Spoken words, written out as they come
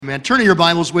Amen. Turn your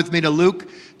Bibles with me to Luke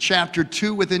chapter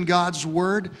 2 within God's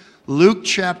Word. Luke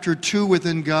chapter 2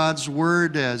 within God's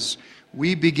Word as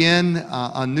we begin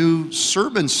a new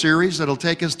sermon series that'll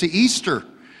take us to Easter.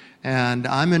 And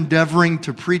I'm endeavoring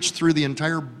to preach through the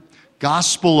entire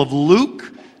Gospel of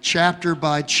Luke, chapter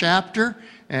by chapter.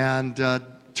 And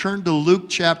turn to Luke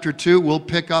chapter 2. We'll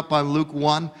pick up on Luke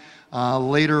 1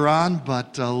 later on.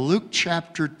 But Luke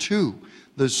chapter 2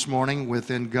 this morning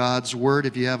within God's Word.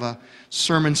 If you have a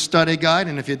sermon study guide,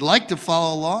 and if you'd like to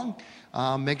follow along,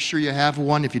 make sure you have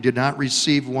one. If you did not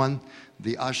receive one,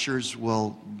 the ushers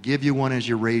will give you one as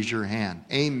you raise your hand.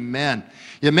 Amen.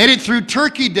 You made it through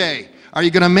Turkey Day. Are you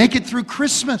going to make it through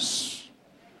Christmas?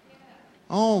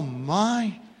 Oh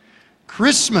my,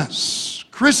 Christmas.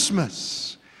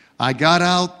 I got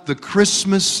out the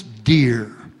Christmas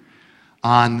deer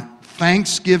on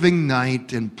Thanksgiving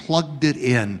night and plugged it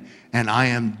in, and I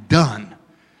am done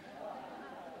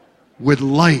with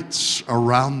lights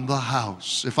around the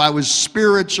house. If I was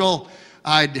spiritual,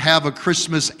 I'd have a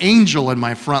Christmas angel in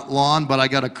my front lawn, but I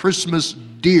got a Christmas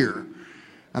deer.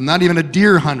 I'm not even a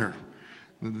deer hunter.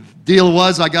 The deal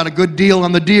was I got a good deal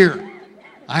on the deer.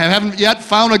 I haven't yet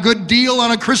found a good deal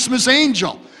on a Christmas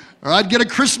angel, or I'd get a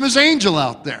Christmas angel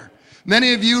out there.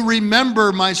 Many of you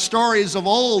remember my stories of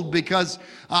old because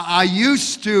I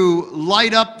used to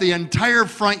light up the entire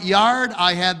front yard.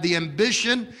 I had the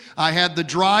ambition, I had the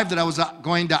drive that I was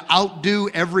going to outdo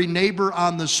every neighbor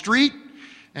on the street.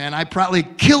 And I probably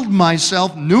killed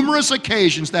myself numerous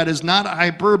occasions. That is not a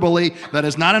hyperbole, that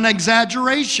is not an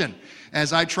exaggeration.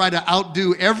 As I try to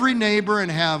outdo every neighbor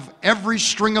and have every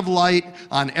string of light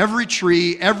on every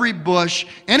tree, every bush,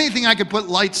 anything I could put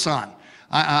lights on.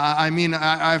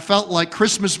 I felt like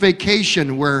Christmas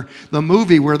Vacation, where the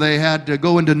movie where they had to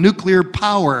go into nuclear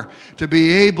power to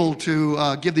be able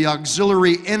to give the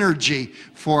auxiliary energy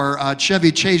for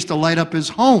Chevy Chase to light up his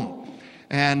home.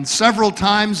 And several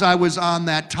times I was on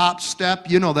that top step,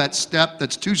 you know that step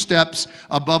that's 2 steps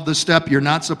above the step you're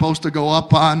not supposed to go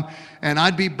up on. And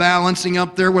I'd be balancing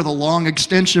up there with a long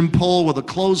extension pole with a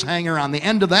clothes hanger on the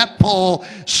end of that pole,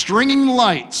 stringing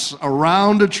lights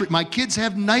around a tree. My kids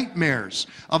have nightmares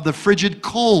of the frigid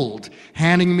cold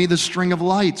handing me the string of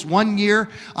lights. One year,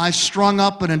 I strung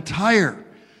up an entire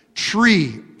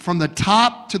tree from the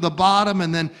top to the bottom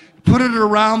and then put it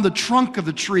around the trunk of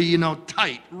the tree, you know,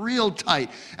 tight, real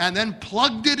tight, and then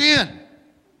plugged it in.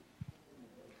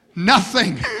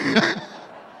 Nothing.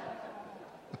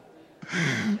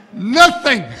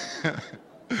 Nothing.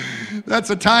 That's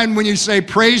a time when you say,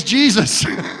 praise Jesus.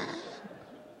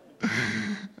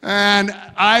 And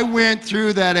I went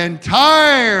through that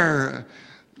entire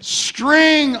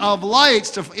string of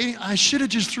lights. I should have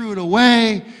just threw it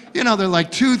away. You know, they're like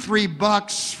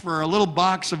 $2-3 for a little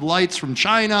box of lights from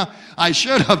China. I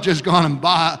should have just gone and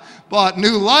bought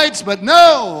new lights, but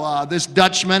no, this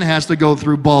Dutchman has to go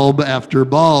through bulb after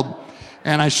bulb.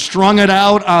 And I strung it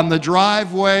out on the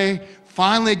driveway,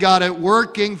 finally got it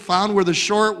working, found where the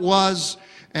short was,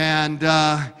 and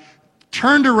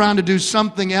turned around to do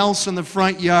something else in the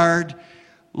front yard,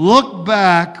 looked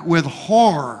back with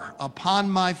horror upon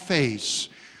my face.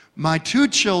 My 2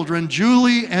 children,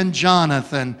 Julie and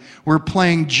Jonathan, were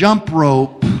playing jump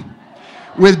rope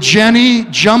with Jenny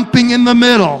jumping in the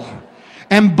middle,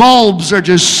 and bulbs are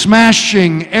just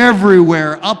smashing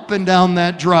everywhere up and down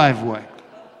that driveway.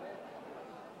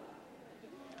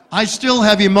 I still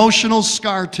have emotional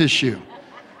scar tissue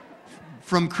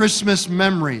from Christmas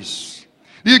memories.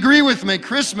 Do you agree with me?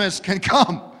 Christmas can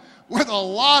come with a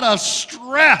lot of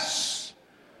stress.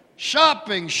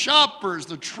 Shopping, shoppers,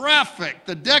 the traffic,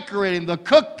 the decorating, the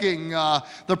cooking,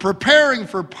 the preparing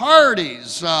for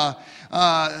parties.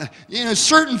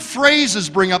 Certain phrases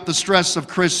bring up the stress of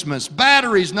Christmas.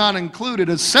 Batteries not included,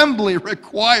 assembly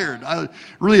required. I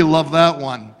really love that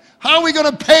one. How are we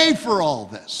going to pay for all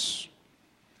this?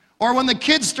 Or when the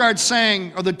kids start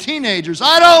saying, or the teenagers,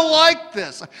 I don't like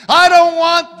this. I don't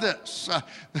want this.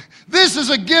 This is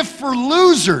a gift for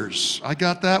losers. I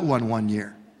got that one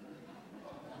year.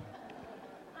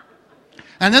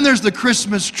 And then there's the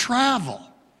Christmas travel.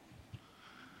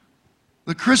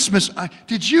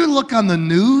 Did you look on the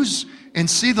news and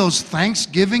see those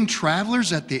Thanksgiving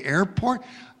travelers at the airport?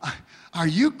 Are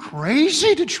you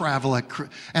crazy to travel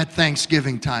at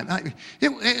Thanksgiving time?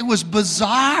 It was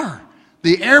bizarre.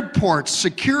 The airport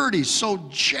security so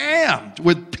jammed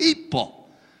with people.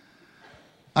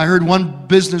 I heard one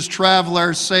business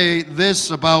traveler say this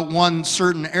about one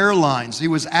certain airlines. He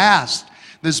was asked,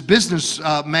 this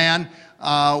businessman,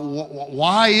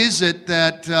 why is it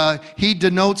that he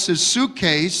denotes his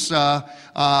suitcase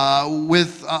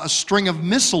with a string of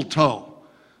mistletoe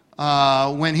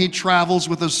when he travels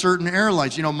with a certain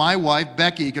airlines. You know, my wife,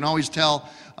 Becky, you can always tell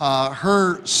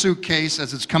her suitcase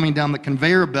as it's coming down the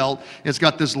conveyor belt, it's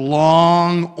got this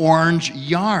long orange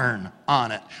yarn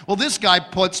on it. Well, this guy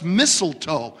puts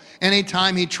mistletoe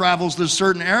anytime he travels to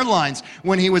certain airlines.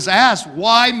 When he was asked,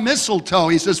 why mistletoe?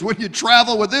 He says, when you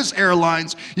travel with this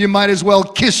airlines, you might as well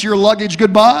kiss your luggage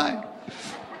goodbye.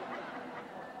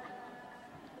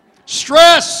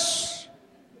 Stress,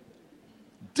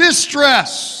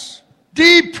 distress,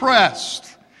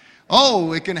 depressed.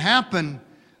 Oh, it can happen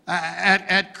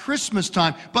at Christmas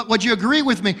time. But would you agree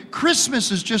with me?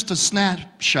 Christmas is just a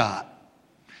snapshot.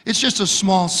 It's just a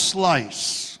small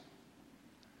slice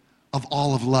of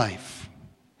all of life.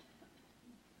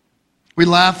 We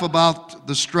laugh about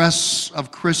the stress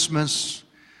of Christmas,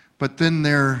 but then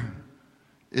there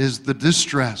is the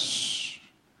distress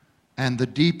and the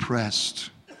depressed,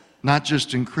 not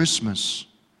just in Christmas,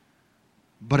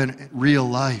 but in real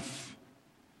life.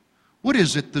 What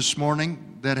is it this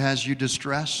morning that has you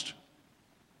distressed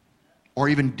or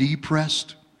even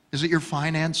depressed? Is it your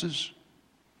finances?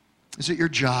 Is it your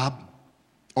job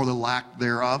or the lack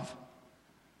thereof?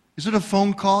 Is it a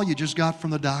phone call you just got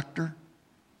from the doctor?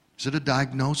 Is it a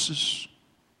diagnosis?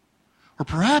 Or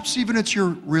perhaps even it's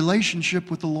your relationship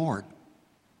with the Lord.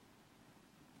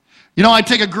 You know, I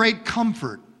take a great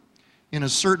comfort in a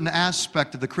certain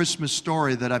aspect of the Christmas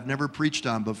story that I've never preached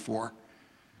on before,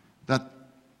 that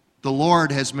the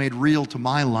Lord has made real to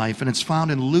my life, and it's found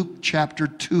in Luke chapter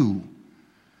 2,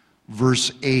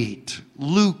 verse 8.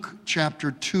 Luke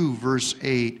chapter 2, verse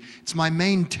 8. It's my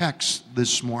main text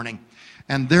this morning.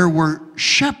 And there were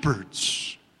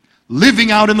shepherds living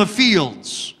out in the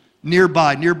fields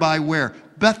nearby. Nearby where?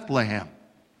 Bethlehem.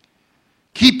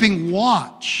 Keeping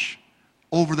watch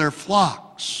over their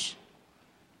flocks.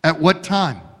 At what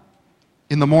time?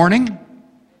 In the morning?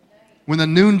 When the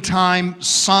noontime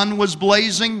sun was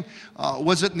blazing?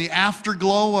 Was it in the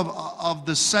afterglow of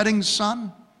the setting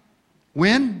sun?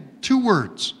 When? 2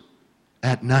 words.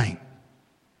 At night.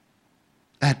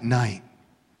 At night.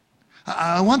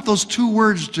 I want those 2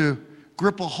 words to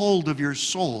grip a hold of your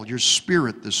soul, your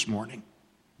spirit this morning.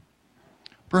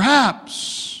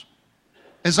 Perhaps,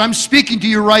 as I'm speaking to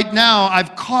you right now,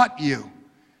 I've caught you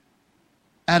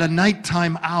at a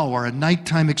nighttime hour, a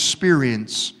nighttime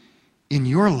experience in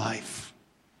your life.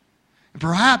 And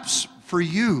perhaps for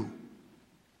you,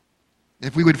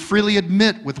 if we would freely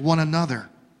admit with one another,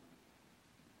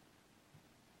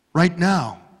 right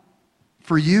now,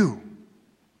 for you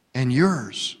and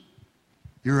yours,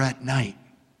 you're at night.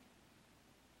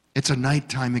 It's a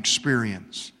nighttime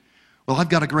experience. Well, I've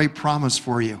got a great promise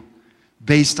for you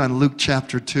based on Luke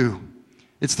chapter 2.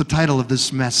 It's the title of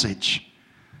this message.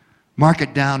 Mark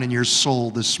it down in your soul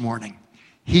this morning.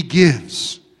 He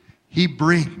gives, He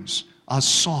brings a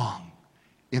song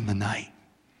in the night.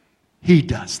 He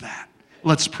does that.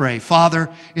 Let's pray.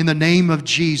 Father, in the name of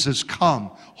Jesus,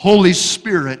 come, Holy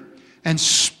Spirit, and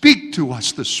speak to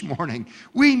us this morning.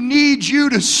 We need you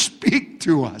to speak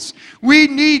to us. We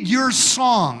need your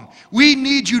song. We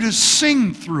need you to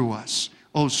sing through us.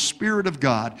 Oh, Spirit of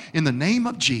God, in the name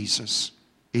of Jesus,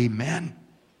 amen.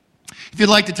 If you'd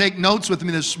like to take notes with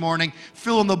me this morning,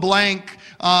 fill in the blank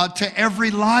to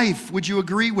every life. Would you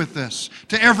agree with this?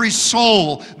 To every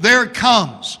soul, there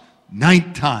comes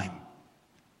nighttime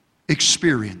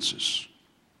experiences.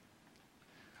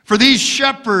 For these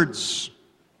shepherds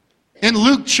in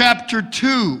Luke chapter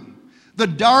 2, the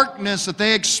darkness that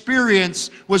they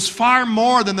experienced was far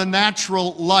more than the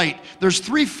natural light. There's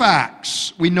 3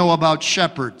 facts we know about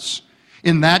shepherds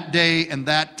in that day and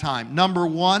that time. Number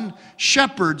 1,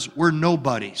 shepherds were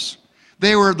nobodies.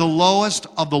 They were the lowest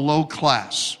of the low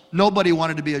class. Nobody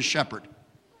wanted to be a shepherd.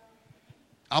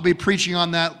 I'll be preaching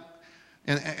on that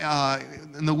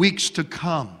in the weeks to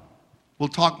come. We'll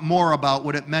talk more about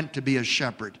what it meant to be a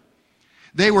shepherd.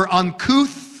 They were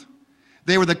uncouth.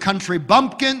 They were the country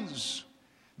bumpkins.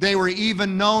 They were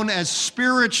even known as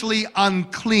spiritually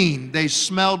unclean. They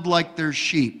smelled like their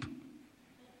sheep.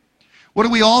 What do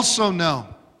we also know?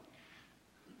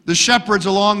 The shepherds,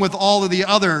 along with all of the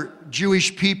other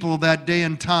Jewish people that day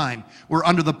and time, were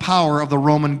under the power of the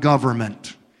Roman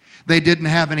government. They didn't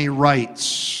have any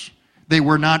rights. They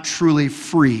were not truly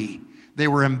free. They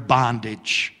were in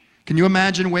bondage. Can you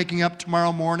imagine waking up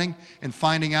tomorrow morning and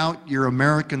finding out your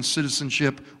American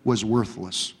citizenship was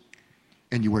worthless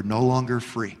and you were no longer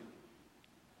free?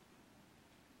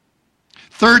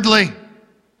 Thirdly,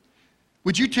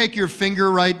 would you take your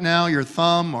finger right now, your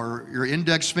thumb or your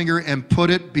index finger, and put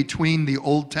it between the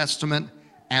Old Testament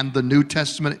and the New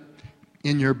Testament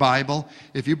in your Bible?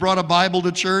 If you brought a Bible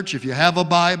to church, if you have a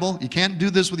Bible, you can't do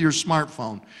this with your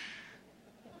smartphone.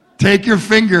 Take your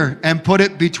finger and put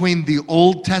it between the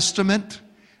Old Testament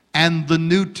and the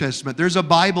New Testament. There's a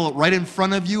Bible right in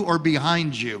front of you or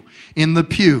behind you in the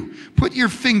pew. Put your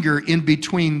finger in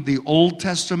between the Old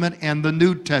Testament and the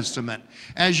New Testament.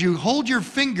 As you hold your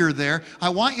finger there, I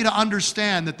want you to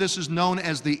understand that this is known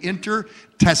as the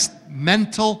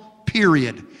intertestamental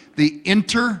period. The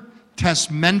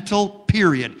intertestamental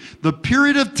period. The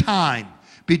period of time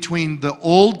between the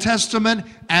Old Testament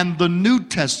and the New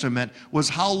Testament was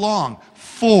how long?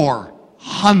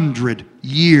 400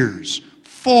 years.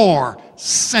 4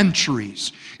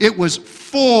 centuries. It was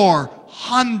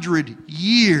 400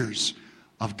 years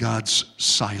of God's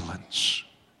silence.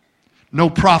 No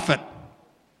prophet,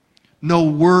 no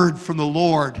word from the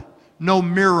Lord, no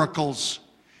miracles.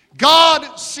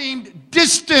 God seemed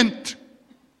distant.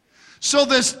 So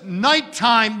this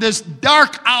nighttime, this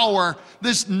dark hour,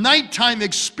 this nighttime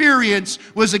experience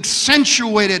was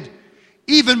accentuated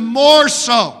even more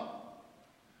so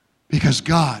because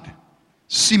God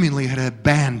seemingly had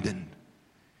abandoned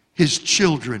His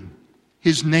children,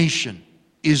 His nation,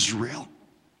 Israel.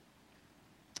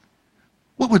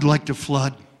 What would like to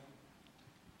flood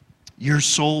your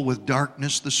soul with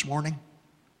darkness this morning?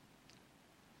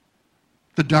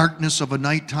 The darkness of a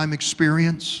nighttime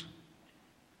experience?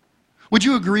 Would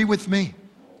you agree with me?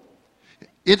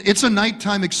 It's a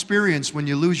nighttime experience when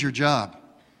you lose your job.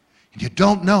 And you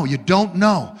don't know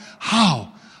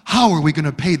how are we going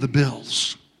to pay the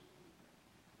bills?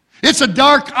 It's a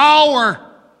dark hour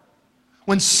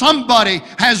when somebody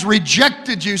has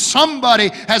rejected you, somebody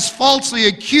has falsely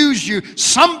accused you,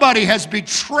 somebody has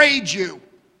betrayed you.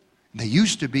 They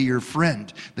used to be your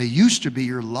friend. They used to be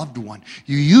your loved one.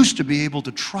 You used to be able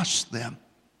to trust them.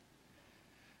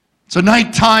 It's a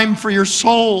nighttime for your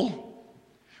soul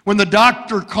when the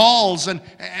doctor calls and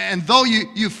though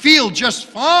you feel just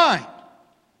fine,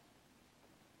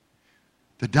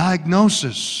 the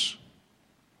diagnosis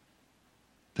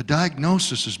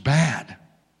is bad.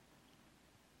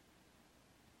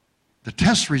 The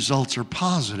test results are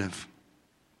positive.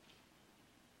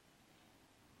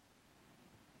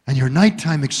 And your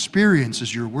nighttime experience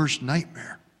is your worst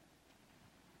nightmare.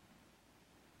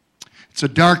 It's a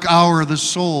dark hour of the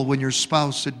soul when your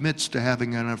spouse admits to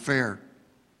having an affair.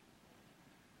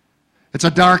 It's a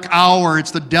dark hour,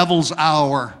 it's the devil's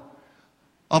hour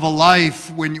of a life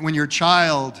when your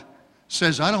child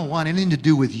says, I don't want anything to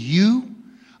do with you.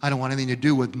 I don't want anything to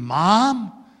do with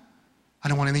mom. I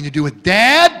don't want anything to do with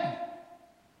dad.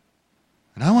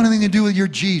 And I don't want anything to do with your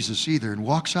Jesus either, and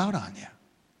walks out on you.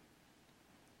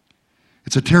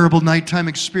 It's a terrible nighttime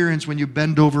experience when you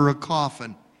bend over a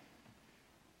coffin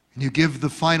and you give the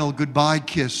final goodbye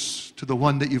kiss to the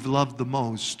one that you've loved the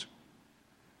most.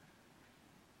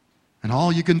 And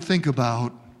all you can think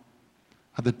about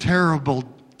are the terrible,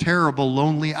 terrible,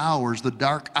 lonely hours, the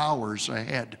dark hours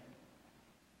ahead.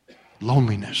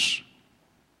 Loneliness.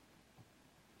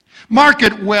 Mark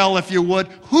it well, if you would.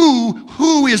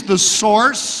 Who is the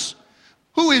source?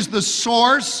 Who is the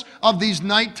source of these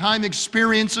nighttime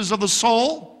experiences of the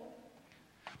soul?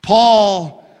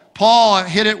 Paul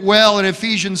hit it well in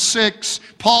Ephesians 6.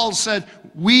 Paul said,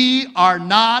 we are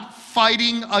not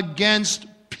fighting against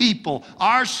people.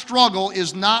 Our struggle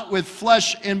is not with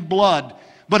flesh and blood,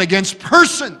 but against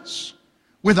persons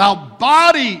without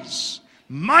bodies,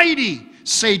 mighty,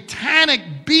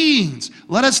 satanic beings.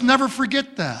 Let us never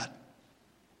forget that.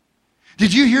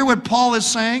 Did you hear what Paul is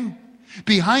saying?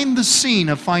 Behind the scene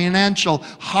of financial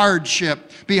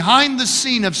hardship, behind the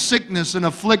scene of sickness and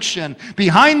affliction,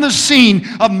 behind the scene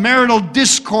of marital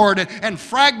discord and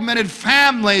fragmented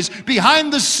families,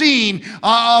 behind the scene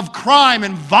of crime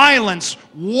and violence,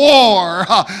 war,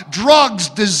 drugs,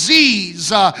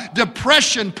 disease,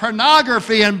 depression,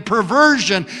 pornography, and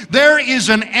perversion, there is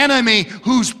an enemy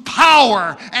whose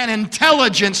power and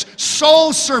intelligence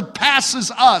so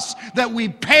surpasses us that we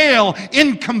pale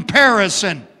in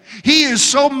comparison. He is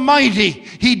so mighty,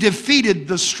 he defeated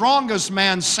the strongest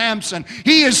man, Samson.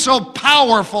 He is so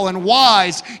powerful and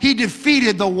wise, he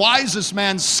defeated the wisest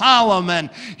man,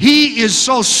 Solomon. He is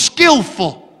so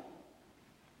skillful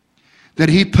that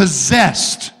he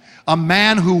possessed a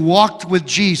man who walked with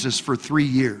Jesus for 3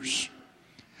 years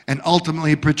and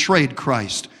ultimately betrayed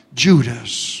Christ,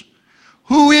 Judas.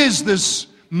 Who is this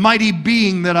mighty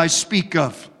being that I speak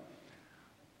of?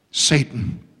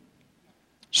 Satan.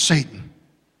 Satan.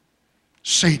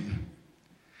 Satan.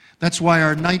 That's why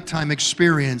our nighttime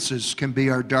experiences can be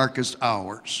our darkest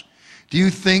hours. Do you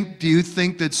think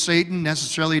that Satan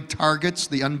necessarily targets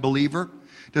the unbeliever?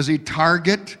 Does he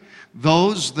target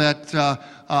those that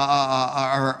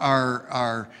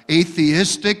are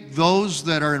atheistic, those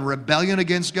that are in rebellion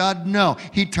against God? No,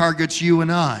 he targets you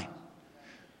and I.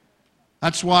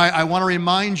 That's why I want to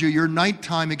remind you, your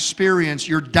nighttime experience,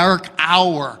 your dark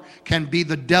hour can be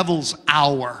the devil's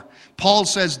hour. Paul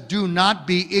says, do not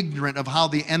be ignorant of how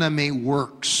the enemy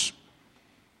works.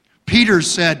 Peter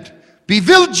said, be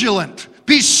vigilant,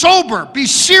 be sober, be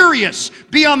serious,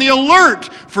 be on the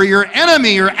alert, for your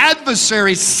enemy, your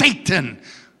adversary, Satan,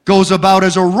 goes about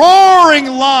as a roaring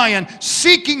lion,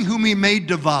 seeking whom he may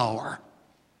devour.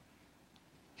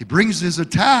 He brings his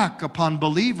attack upon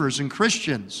believers and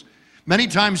Christians. Many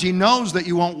times he knows that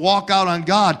you won't walk out on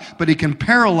God, but he can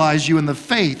paralyze you in the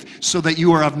faith so that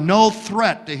you are of no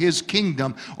threat to his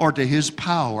kingdom or to his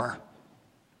power.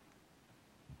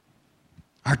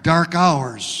 Our dark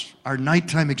hours, our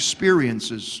nighttime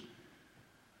experiences,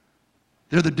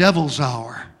 they're the devil's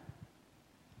hour,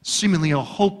 seemingly a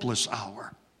hopeless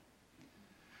hour.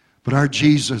 But our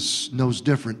Jesus knows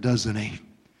different, doesn't he?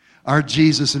 Our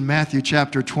Jesus in Matthew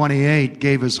chapter 28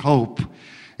 gave us hope.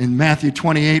 In Matthew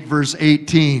 28, verse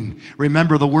 18,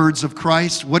 remember the words of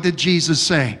Christ? What did Jesus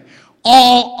say?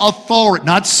 All authority,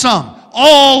 not some,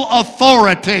 all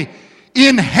authority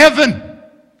in heaven,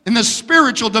 in the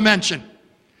spiritual dimension,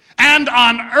 and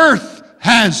on earth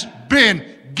has been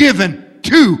given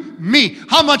to me.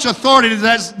 How much authority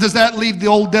does that leave the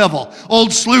old devil, old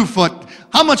Slewfoot?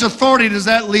 How much authority does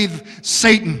that leave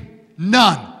Satan?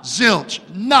 None. Zilch.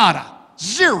 Nada.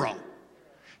 Zero.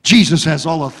 Jesus has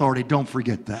all authority. Don't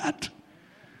forget that.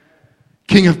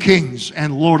 King of kings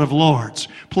and Lord of lords.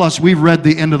 Plus, we've read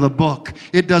the end of the book.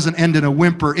 It doesn't end in a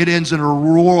whimper. It ends in a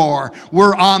roar.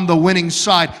 We're on the winning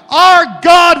side. Our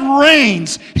God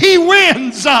reigns. He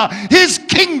wins. His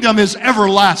kingdom is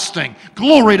everlasting.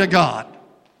 Glory to God.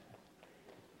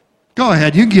 Go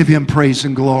ahead. You give him praise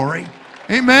and glory.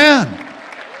 Amen.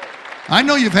 I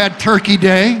know you've had Turkey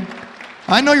Day.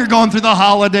 I know you're going through the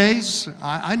holidays.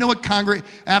 I know what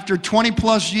after 20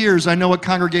 plus years, I know what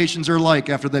congregations are like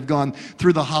after they've gone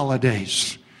through the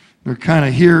holidays. They're kind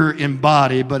of here in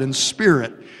body, but in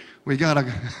spirit. We got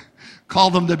to call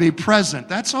them to be present.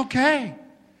 That's okay.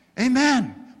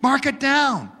 Amen. Mark it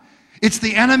down. It's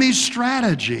the enemy's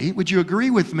strategy, would you agree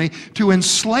with me, to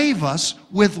enslave us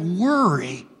with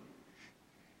worry.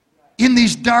 In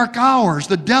these dark hours,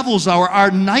 the devil's hour,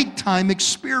 our nighttime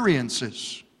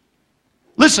experiences.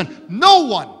 Listen, no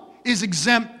one is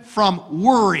exempt from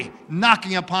worry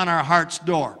knocking upon our heart's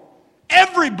door.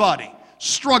 Everybody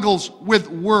struggles with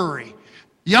worry.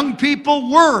 Young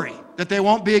people worry that they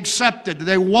won't be accepted, that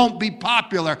they won't be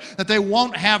popular, that they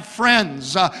won't have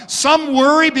friends. Some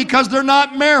worry because they're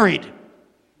not married.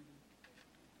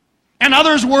 And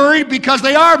others worry because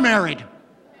they are married.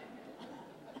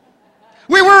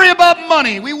 We worry about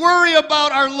money. We worry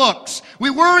about our looks. We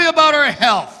worry about our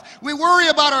health. We worry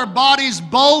about our body's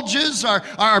bulges,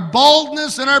 our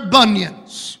baldness, and our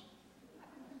bunions.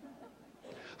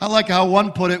 I like how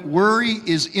one put it, worry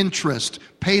is interest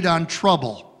paid on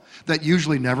trouble that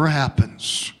usually never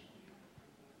happens.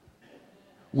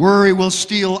 Worry will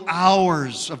steal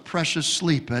hours of precious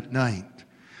sleep at night.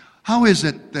 How is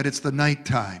it that it's the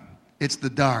nighttime, it's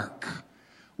the dark,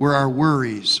 where our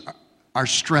worries, our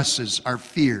stresses, our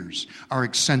fears are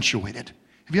accentuated?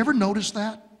 Have you ever noticed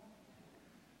that?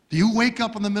 Do you wake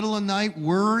up in the middle of the night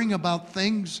worrying about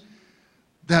things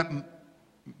that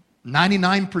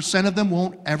 99% of them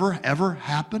won't ever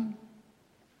happen?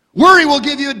 Worry will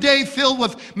give you a day filled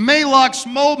with Maalox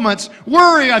moments.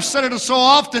 Worry, I've said it so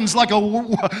often, it's like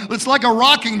a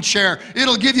rocking chair.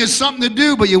 It'll give you something to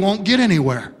do, but you won't get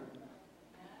anywhere.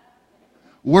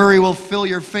 Worry will fill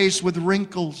your face with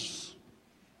wrinkles.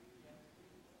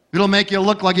 It'll make you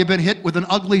look like you've been hit with an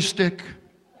ugly stick.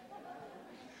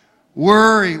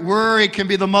 Worry can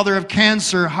be the mother of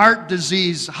cancer, heart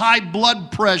disease, high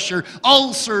blood pressure,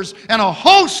 ulcers, and a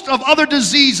host of other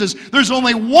diseases. There's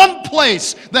only one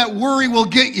place that worry will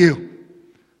get you.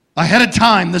 Ahead of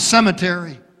time, the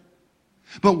cemetery.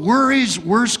 But worry's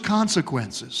worst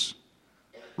consequences,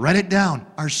 write it down,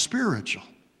 are spiritual.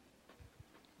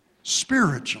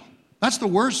 Spiritual. That's the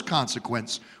worst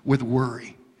consequence with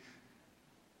worry.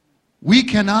 We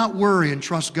cannot worry and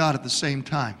trust God at the same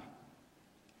time.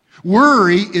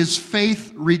 Worry is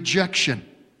faith rejection.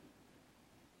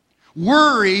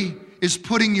 Worry is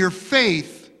putting your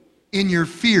faith in your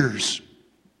fears.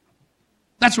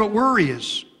 That's what worry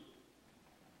is.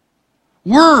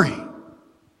 Worry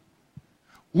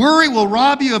will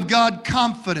rob you of God's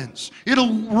confidence.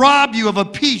 It'll rob you of a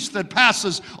peace that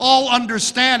passes all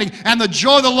understanding and the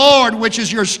joy of the Lord, which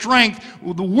is your strength.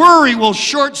 The worry will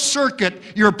short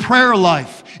circuit your prayer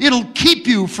life. It'll keep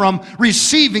you from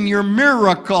receiving your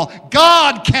miracle.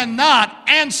 God cannot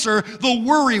answer the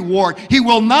worry ward. He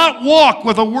will not walk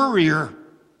with a worrier.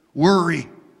 Worry.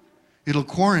 It'll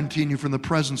quarantine you from the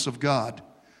presence of God,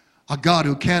 a God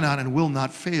who cannot and will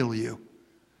not fail you.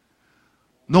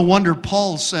 No wonder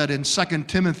Paul said in 2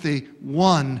 Timothy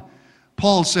 1,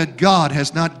 Paul said, God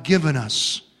has not given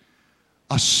us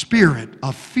a spirit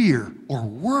of fear or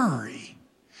worry.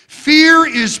 Fear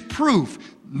is proof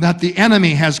that the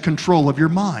enemy has control of your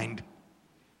mind.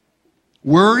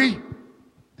 Worry,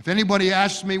 if anybody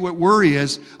asks me what worry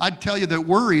is, I'd tell you that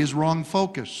worry is wrong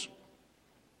focus.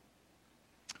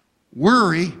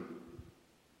 Worry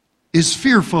is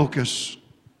fear focus.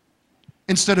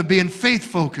 Instead of being faith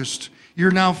focused,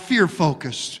 you're now fear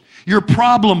focused. You're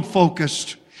problem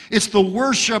focused. It's the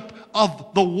worship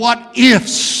of the what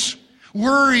ifs.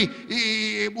 Worry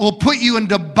will put you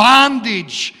into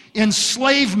bondage,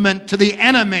 enslavement to the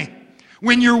enemy.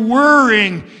 When you're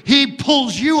worrying, he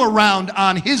pulls you around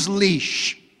on his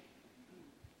leash.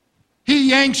 He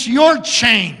yanks your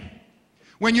chain.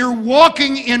 When you're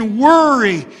walking in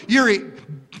worry, you're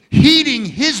heeding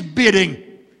his bidding.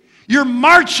 You're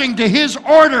marching to his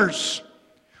orders.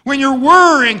 When you're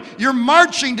worrying, you're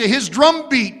marching to his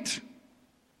drumbeat.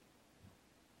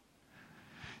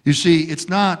 You see, it's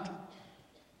not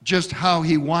just how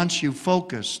he wants you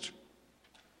focused,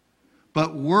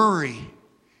 but worry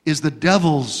is the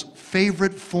devil's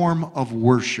favorite form of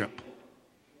worship.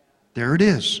 There it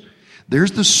is.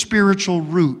 There's the spiritual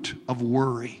root of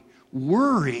worry.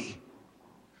 Worry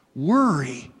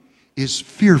is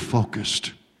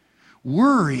fear-focused.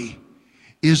 Worry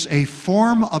is a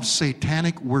form of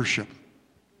satanic worship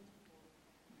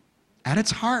at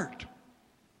its heart.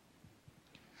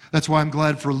 That's why I'm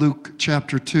glad for Luke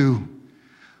chapter 2.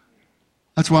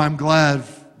 That's why I'm glad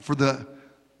for the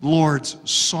Lord's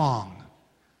song,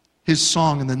 his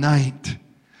song in the night.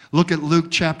 Look at Luke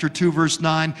chapter 2, verse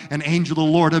 9. An angel of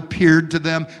the Lord appeared to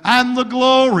them, and the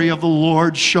glory of the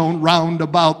Lord shone round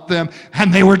about them,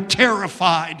 and they were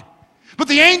terrified. But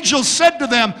the angel said to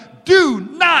them, do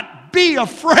not be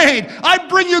afraid. I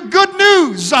bring you good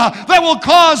news that will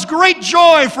cause great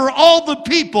joy for all the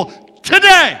people.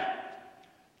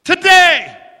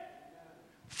 Today,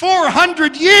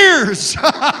 400 years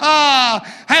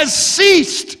has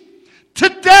ceased.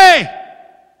 Today,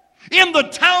 in the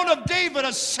town of David,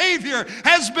 a Savior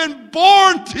has been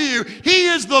born to you. He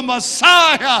is the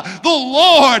Messiah, the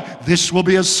Lord. This will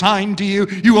be a sign to you.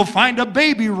 You will find a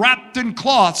baby wrapped in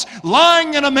cloths,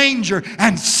 lying in a manger.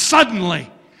 And suddenly,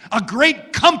 a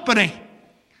great company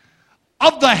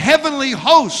of the heavenly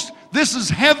host. This is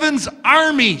heaven's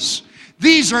armies.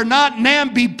 These are not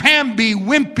namby-pamby,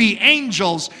 wimpy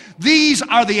angels. These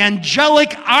are the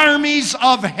angelic armies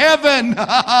of heaven.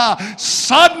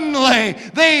 Suddenly,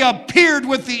 they appeared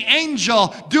with the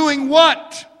angel doing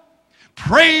what?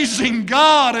 Praising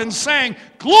God and saying,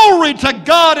 glory to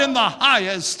God in the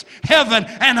highest heaven,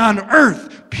 and on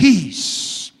earth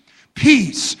peace.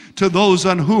 Peace to those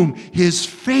on whom his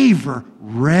favor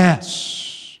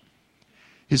rests.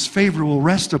 His favor will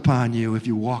rest upon you if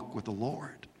you walk with the Lord.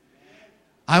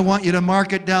 I want you to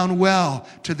mark it down well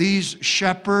to these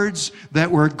shepherds that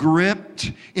were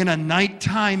gripped in a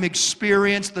nighttime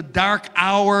experience, the dark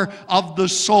hour of the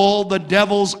soul, the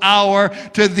devil's hour.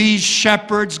 To these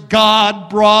shepherds, God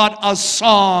brought a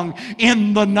song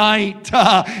in the night.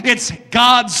 It's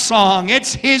God's song.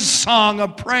 It's his song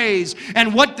of praise.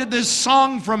 And what did this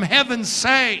song from heaven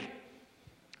say?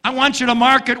 I want you to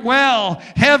mark it well.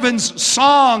 Heaven's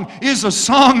song is a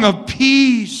song of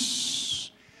peace.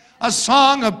 A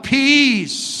song of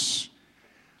peace.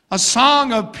 A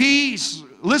song of peace.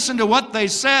 Listen to what they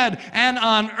said. And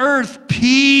on earth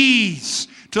peace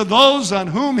to those on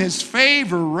whom his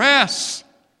favor rests.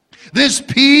 This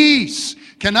peace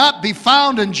cannot be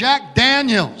found in Jack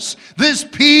Daniels. This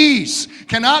peace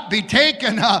cannot be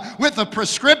taken with a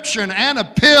prescription and a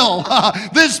pill.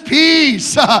 This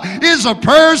peace is a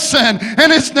person,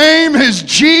 and his name is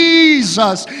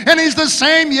Jesus. And he's the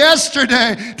same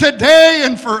yesterday, today,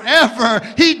 and forever.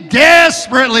 He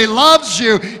desperately loves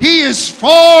you. He is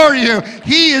for you.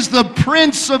 He is the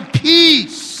Prince of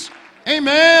Peace.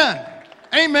 Amen.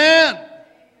 Amen.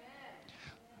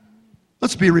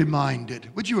 Let's be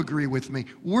reminded. Would you agree with me?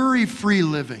 Worry-free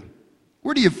living.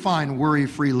 Where do you find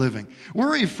worry-free living?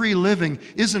 Worry-free living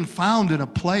isn't found in a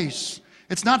place.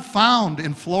 It's not found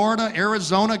in Florida,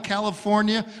 Arizona,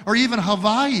 California, or even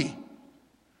Hawaii.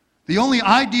 The only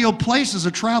ideal place is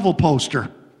a travel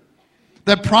poster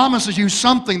that promises you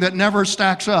something that never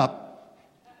stacks up.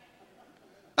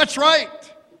 That's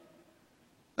right.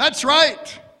 That's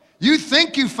right. You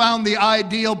think you found the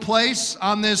ideal place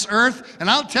on this earth, and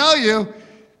I'll tell you,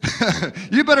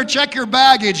 you better check your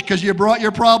baggage because you brought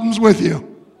your problems with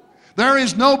you. There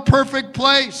is no perfect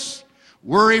place.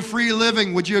 Worry-free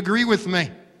living, would you agree with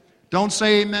me? Don't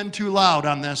say amen too loud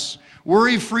on this.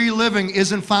 Worry-free living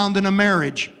isn't found in a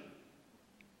marriage.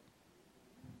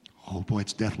 Oh boy,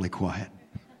 it's deathly quiet.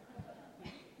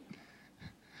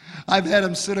 I've had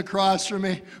him sit across from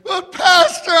me. But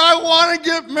Pastor, I want to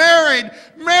get married.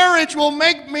 Marriage will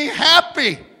make me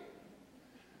happy.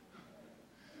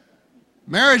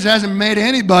 Marriage hasn't made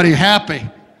anybody happy.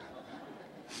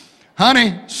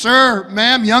 Honey, sir,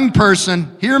 ma'am, young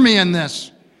person, hear me in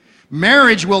this.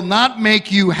 Marriage will not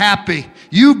make you happy.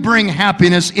 You bring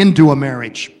happiness into a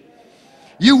marriage.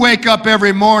 You wake up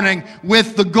every morning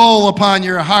with the goal upon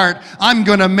your heart. I'm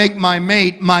going to make my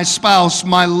mate, my spouse,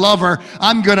 my lover,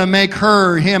 I'm going to make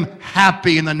her or him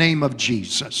happy in the name of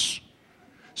Jesus.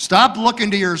 Stop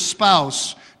looking to your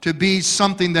spouse to be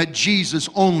something that Jesus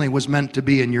only was meant to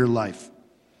be in your life.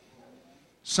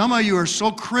 Some of you are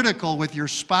so critical with your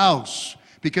spouse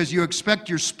because you expect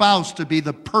your spouse to be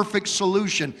the perfect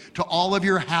solution to all of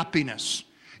your happiness.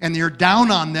 And you're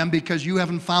down on them because you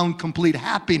haven't found complete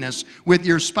happiness with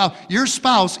your spouse. Your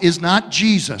spouse is not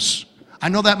Jesus. I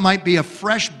know that might be a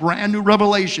fresh, brand new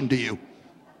revelation to you.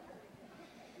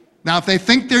 Now, if they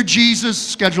think they're Jesus,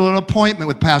 schedule an appointment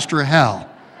with Pastor Hal.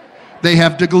 They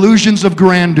have delusions of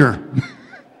grandeur.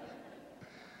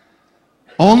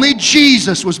 Only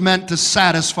Jesus was meant to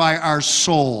satisfy our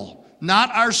soul, not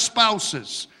our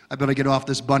spouses. I better get off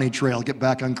this bunny trail, get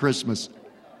back on Christmas.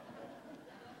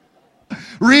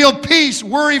 Real peace,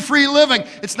 worry-free living.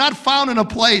 It's not found in a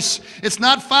place. It's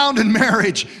not found in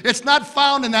marriage. It's not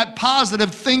found in that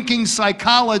positive thinking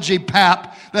psychology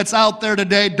pap that's out there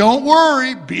today. Don't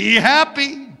worry, be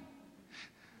happy.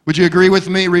 Would you agree with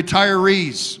me?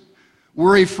 Retirees,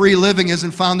 worry-free living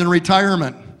isn't found in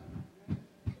retirement.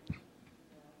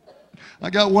 I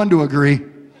got one to agree.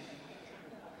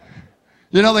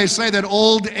 You know, they say that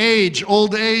old age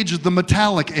is the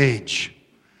metallic age.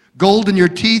 Gold in your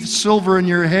teeth, silver in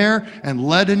your hair, and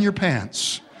lead in your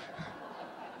pants.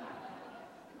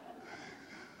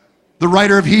 The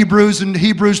writer of Hebrews in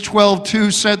Hebrews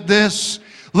 12:2 said this,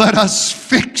 let us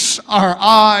fix our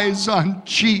eyes on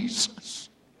Jesus.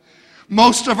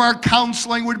 Most of our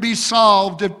counseling would be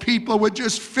solved if people would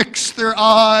just fix their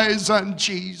eyes on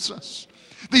Jesus,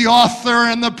 the author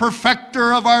and the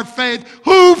perfecter of our faith,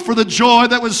 who for the joy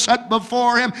that was set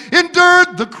before him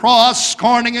endured the cross,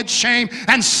 scorning its shame,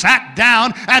 and sat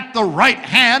down at the right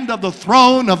hand of the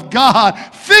throne of God.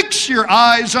 Fix your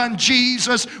eyes on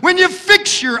Jesus. When you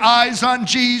fix your eyes on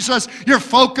Jesus, you're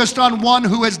focused on one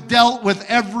who has dealt with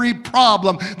every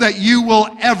problem that you will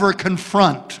ever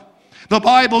confront. The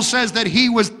Bible says that he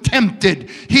was tempted,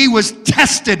 he was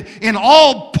tested in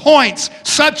all points,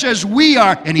 such as we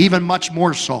are, and even much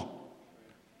more so.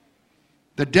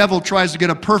 The devil tries to get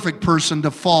a perfect person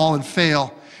to fall and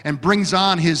fail and brings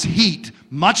on his heat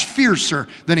much fiercer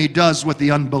than he does with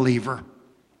the unbeliever.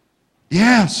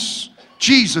 Yes,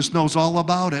 Jesus knows all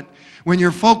about it. When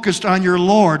you're focused on your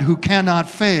Lord who cannot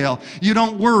fail, you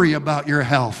don't worry about your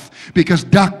health because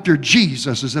Dr.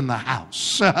 Jesus is in the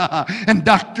house. And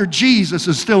Dr. Jesus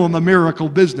is still in the miracle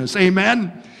business.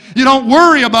 Amen? You don't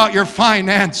worry about your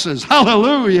finances.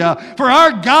 Hallelujah. For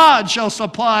our God shall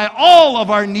supply all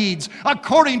of our needs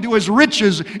according to his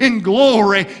riches in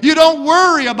glory. You don't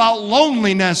worry about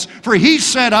loneliness, for he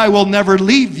said, I will never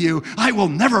leave you. I will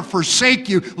never forsake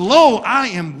you. Lo, I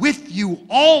am with you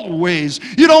always.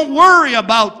 You don't worry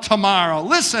about tomorrow.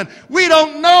 Listen, we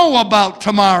don't know about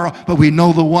tomorrow, but we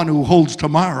know the one who holds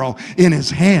tomorrow in his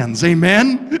hands.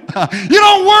 Amen? You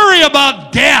don't worry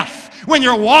about death. When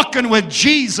you're walking with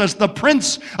Jesus, the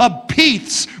Prince of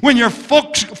Peace, when you're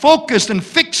focused and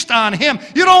fixed on him,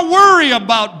 you don't worry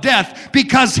about death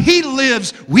because he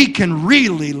lives, we can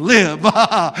really live.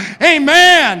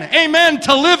 Amen. Amen.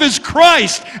 To live is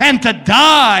Christ and to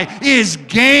die is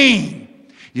gain.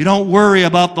 You don't worry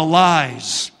about the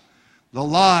lies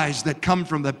that come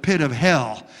from the pit of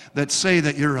hell that say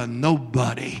that you're a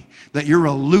nobody, that you're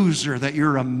a loser, that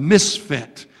you're a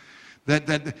misfit.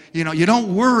 That you know, you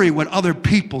don't worry what other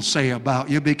people say about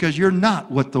you because you're not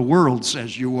what the world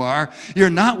says you are.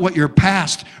 You're not what your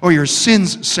past or your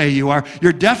sins say you are.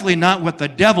 You're definitely not what the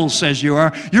devil says you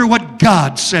are. You're what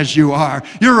God says you are.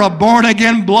 You're a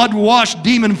born-again, blood-washed,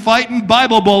 demon-fighting,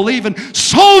 Bible-believing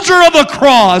soldier of the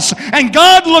cross. And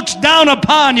God looks down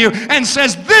upon you and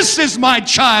says, this is my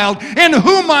child in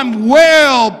whom I'm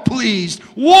well pleased.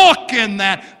 Walk in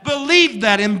that. Believe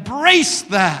that. Embrace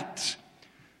that.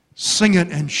 Sing it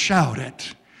and shout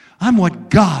it. I'm what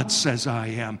God says I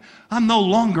am. I'm no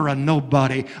longer a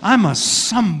nobody. I'm a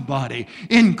somebody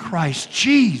in Christ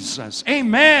Jesus.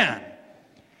 Amen.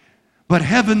 But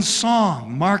heaven's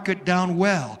song, mark it down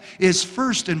well, is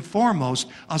first and foremost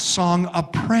a song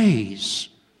of praise.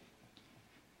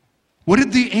 What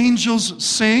did the angels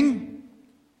sing?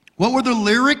 What were the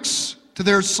lyrics to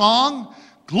their song?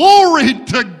 Glory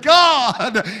to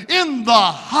God in the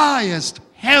highest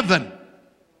heaven.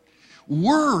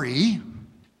 Worry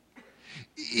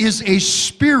is a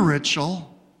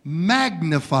spiritual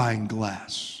magnifying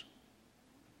glass.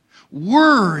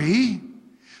 Worry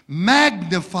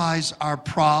magnifies our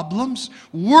problems.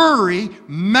 Worry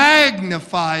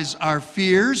magnifies our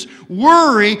fears.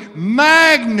 Worry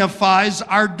magnifies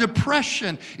our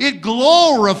depression. It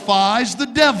glorifies the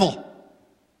devil.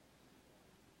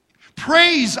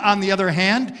 Praise, on the other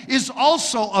hand, is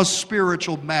also a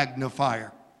spiritual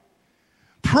magnifier.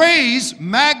 Praise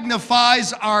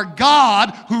magnifies our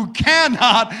God who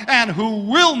cannot and who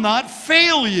will not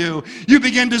fail you. You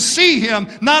begin to see him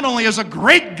not only as a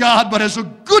great God, but as a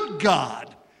good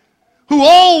God who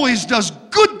always does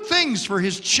good things for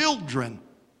his children.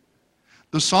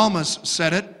 The psalmist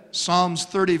said it, Psalms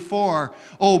 34,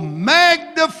 "Oh,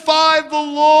 magnify the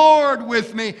Lord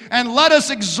with me, and let us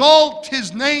exalt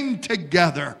his name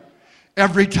together."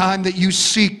 Every time that you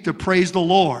seek to praise the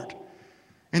Lord,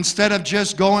 instead of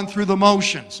just going through the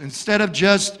motions, instead of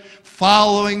just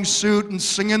following suit and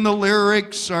singing the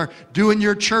lyrics or doing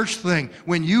your church thing,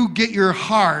 when you get your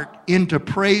heart into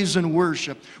praise and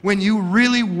worship, when you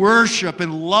really worship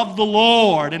and love the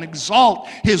Lord and exalt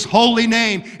his holy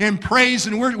name in praise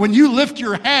and worship, when you lift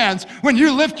your hands, when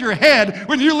you lift your head,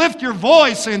 when you lift your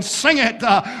voice and sing it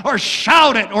or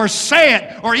shout it or say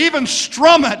it or even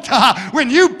strum it, when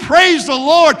you praise the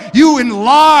Lord, you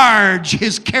enlarge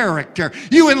his character,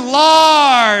 you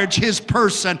enlarge his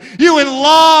person, you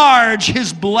enlarge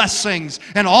his blessings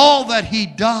and all that he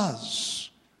does.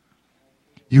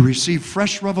 You receive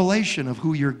fresh revelation of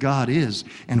who your God is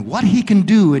and what he can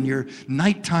do in your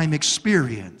nighttime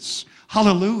experience.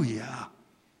 Hallelujah.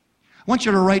 I want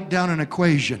you to write down an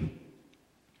equation.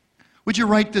 Would you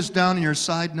write this down in your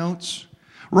side notes?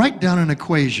 Write down an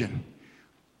equation.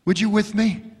 Would you with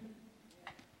me?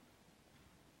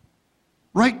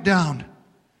 Write down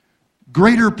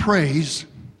greater praise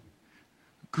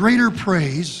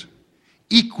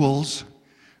equals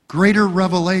greater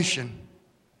revelation.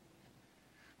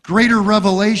 Greater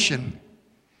revelation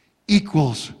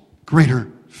equals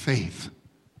greater faith.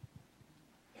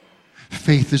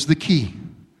 Faith is the key.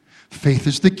 Faith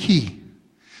is the key.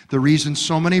 The reason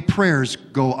so many prayers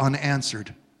go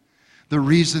unanswered. The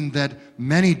reason that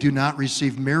many do not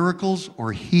receive miracles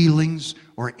or healings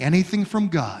or anything from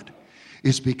God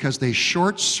is because they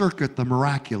short-circuit the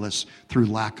miraculous through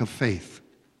lack of faith.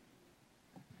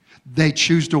 They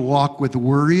choose to walk with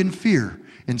worry and fear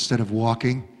instead of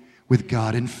walking with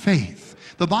God in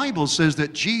faith. The Bible says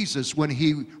that Jesus, when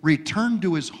he returned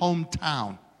to his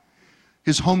hometown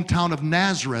of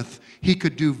Nazareth, he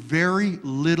could do very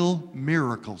little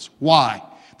miracles. Why?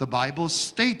 The Bible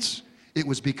states it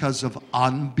was because of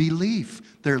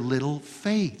unbelief, their little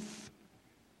faith.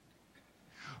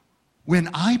 When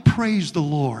I praise the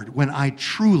Lord, when I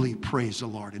truly praise the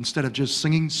Lord, instead of just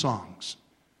singing songs,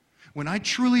 when I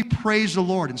truly praise the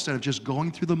Lord instead of just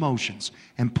going through the motions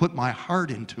and put my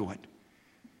heart into it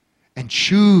and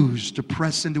choose to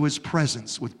press into his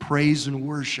presence with praise and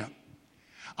worship,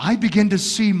 I begin to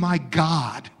see my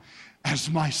God as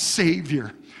my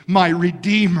Savior, my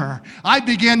Redeemer. I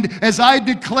begin, as I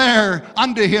declare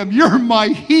unto him, you're my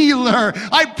healer.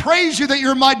 I praise you that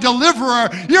you're my deliverer.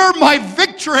 You're my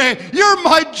victory. You're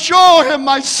my joy and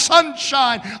my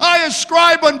sunshine. I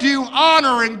ascribe unto you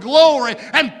honor and glory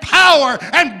and power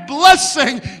and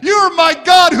blessing. You're my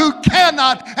God who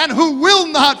cannot and who will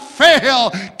not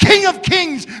fail. King of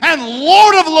kings and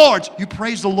Lord of lords. You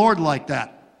praise the Lord like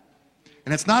that.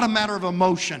 And it's not a matter of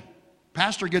emotion.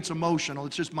 Pastor gets emotional.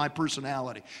 It's just my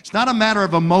personality. It's not a matter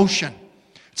of emotion.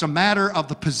 It's a matter of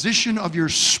the position of your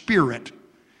spirit.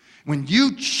 When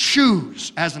you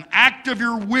choose as an act of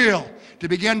your will to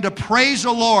begin to praise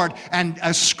the Lord and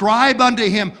ascribe unto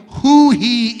him who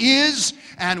he is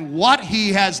and what he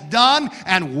has done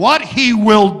and what he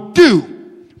will do,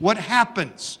 what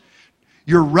happens?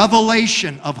 Your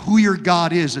revelation of who your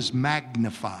God is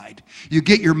magnified. You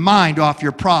get your mind off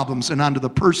your problems and onto the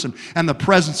person and the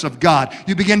presence of God.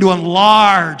 You begin to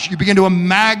enlarge, you begin to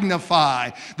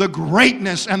magnify the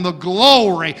greatness and the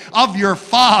glory of your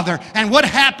Father. And what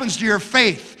happens to your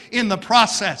faith in the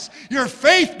process? Your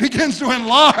faith begins to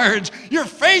enlarge. Your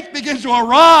faith begins to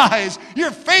arise.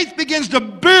 Your faith begins to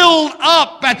build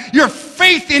up. And your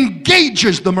faith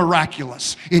engages the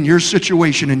miraculous in your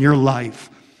situation, in your life.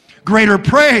 Greater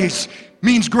praise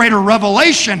means greater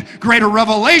revelation. Greater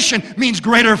revelation means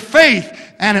greater faith.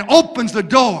 And it opens the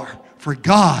door for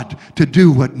God to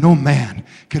do what no man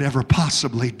could ever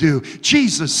possibly do.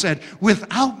 Jesus said,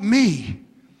 without me,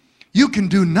 You can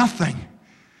do nothing.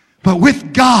 But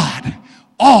with God,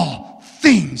 all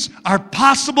things are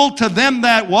possible to them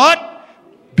that what?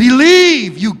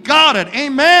 Believe. You got it.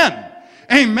 Amen.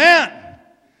 Amen.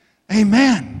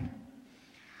 Amen.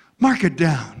 Mark it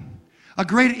down. A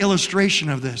great illustration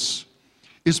of this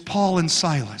is Paul and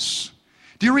Silas.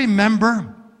 Do you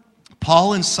remember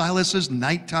Paul and Silas's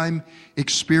nighttime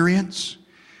experience?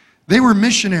 They were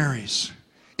missionaries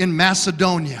in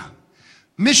Macedonia,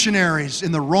 missionaries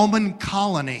in the Roman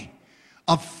colony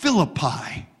of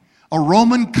Philippi, a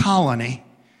Roman colony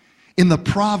in the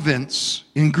province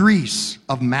in Greece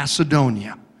of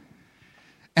Macedonia.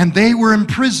 And they were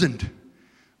imprisoned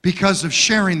because of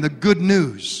sharing the good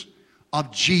news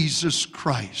of Jesus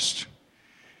Christ.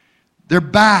 Their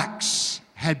backs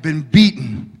had been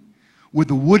beaten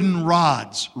with wooden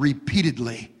rods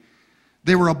repeatedly.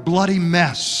 They were a bloody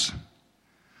mess,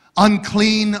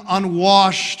 unclean,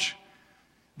 unwashed,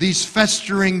 these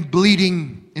festering,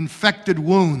 bleeding, infected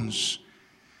wounds.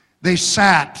 They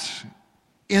sat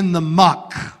in the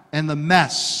muck and the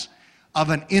mess of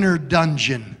an inner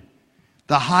dungeon,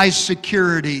 the high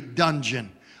security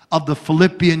dungeon of the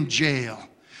Philippian jail.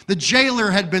 The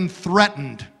jailer had been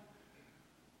threatened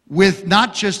with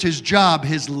not just his job,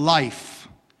 his life,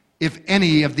 if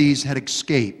any of these had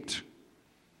escaped.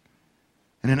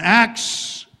 And in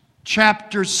Acts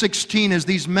chapter 16, as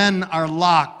these men are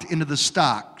locked into the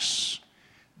stocks,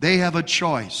 they have a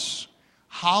choice.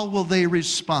 How will they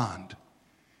respond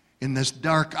in this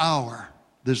dark hour,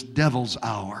 this devil's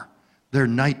hour, their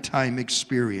nighttime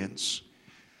experience?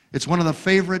 It's one of the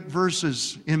favorite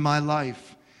verses in my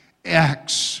life,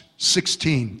 Acts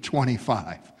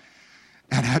 16:25.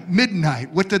 And at midnight,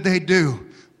 what did they do?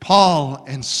 Paul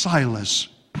and Silas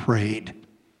prayed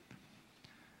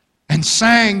and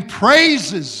sang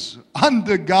praises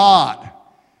unto God.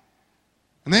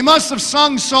 And they must have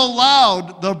sung so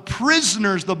loud, the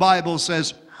prisoners, the Bible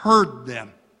says, heard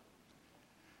them.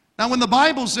 Now, when the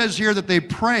Bible says here that they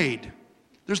prayed,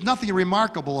 there's nothing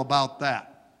remarkable about that.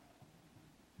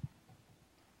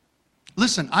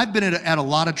 Listen, I've been at a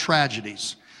lot of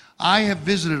tragedies. I have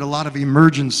visited a lot of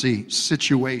emergency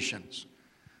situations.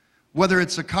 Whether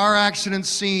it's a car accident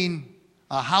scene,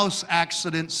 a house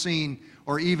accident scene,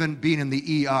 or even being in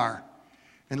the ER.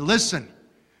 And listen,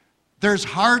 there's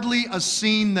hardly a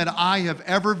scene that I have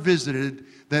ever visited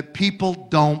that people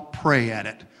don't pray at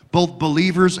it, both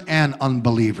believers and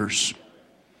unbelievers.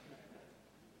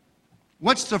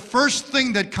 What's the first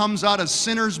thing that comes out of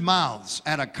sinners' mouths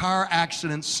at a car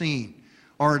accident scene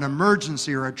or an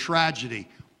emergency or a tragedy?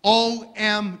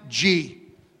 OMG.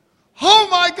 Oh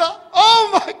my God.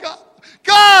 Oh my God.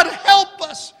 God help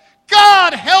us.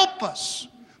 God help us.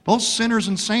 Both sinners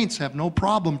and saints have no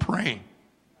problem praying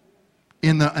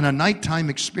in a nighttime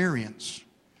experience.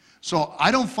 So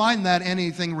I don't find that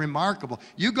anything remarkable.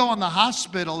 You go in the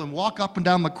hospital and walk up and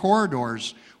down the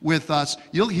corridors with us,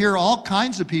 you'll hear all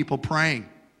kinds of people praying.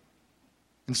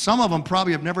 And some of them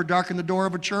probably have never darkened the door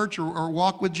of a church or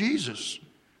walked with Jesus.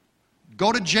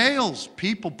 Go to jails,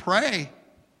 people pray.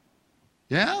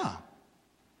 Yeah.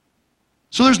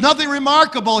 So there's nothing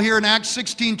remarkable here in Acts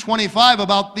 16:25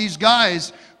 about these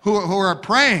guys who are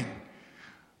praying.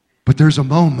 But there's a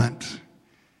moment,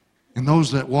 and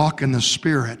those that walk in the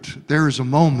Spirit, there is a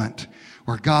moment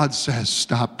where God says,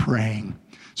 stop praying,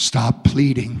 stop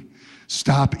pleading,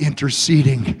 stop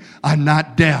interceding. I'm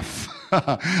not deaf.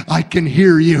 I can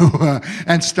hear you,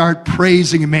 and start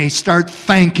praising me. Start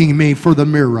thanking me for the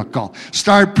miracle.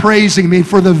 Start praising me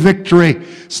for the victory.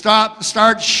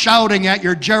 Start shouting at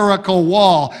your Jericho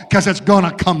wall because it's going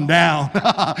to come down.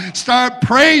 Start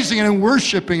praising and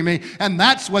worshiping me. And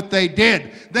that's what they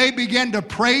did. They began to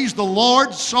praise the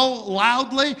Lord so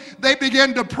loudly. They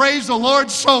began to praise the Lord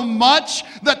so much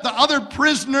that the other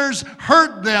prisoners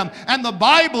heard them. And the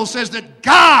Bible says that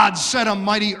God sent a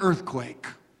mighty earthquake.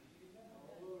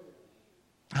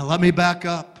 Now let me back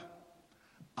up.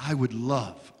 I would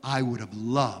have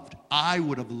loved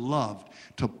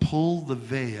to pull the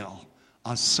veil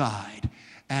aside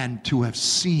and to have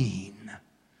seen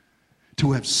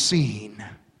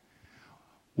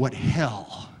what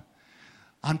hell,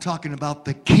 I'm talking about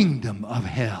the kingdom of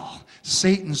hell,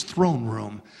 Satan's throne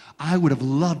room. I would have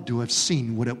loved to have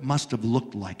seen what it must have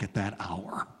looked like at that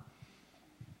hour.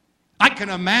 I can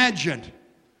imagine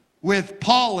with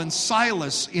Paul and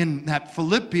Silas in that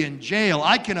Philippian jail,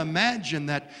 I can imagine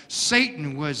that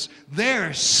Satan was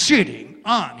there sitting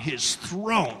on his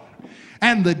throne.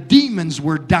 And the demons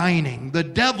were dining. The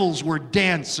devils were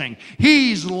dancing.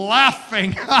 He's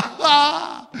laughing.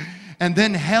 And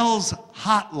then hell's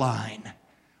hotline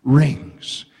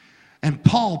rings. And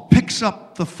Paul picks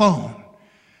up the phone.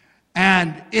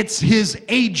 And it's his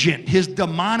agent, his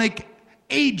demonic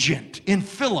agent in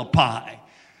Philippi.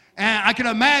 And I can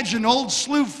imagine old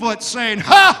Slewfoot saying,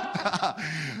 "Ha!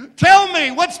 Tell me,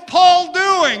 what's Paul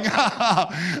doing?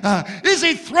 Is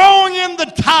he throwing in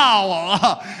the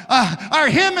towel? Are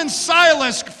him and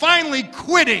Silas finally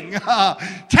quitting?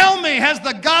 Tell me, has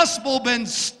the gospel been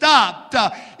stopped?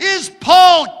 Is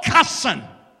Paul cussing?"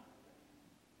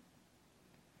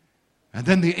 And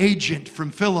then the agent from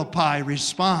Philippi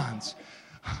responds,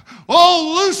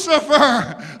 "Oh,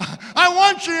 Lucifer, I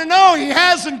want you to know he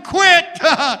hasn't quit.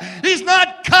 He's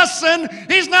not cussing.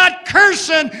 He's not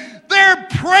cursing. They're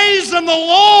praising the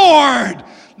Lord."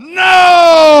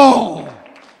 No!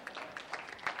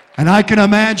 And I can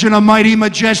imagine a mighty,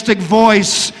 majestic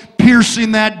voice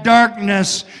piercing that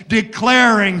darkness,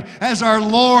 declaring as our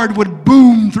Lord would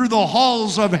boom through the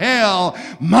halls of hell,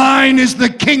 "Mine is the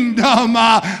kingdom.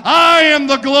 I am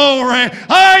the glory.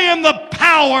 I am the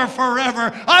power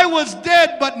forever. I was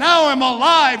dead, but now I'm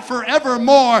alive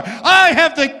forevermore. I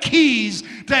have the keys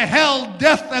to hell,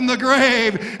 death, and the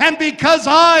grave. And because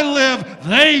I live,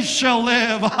 they shall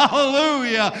live."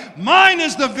 Hallelujah. Mine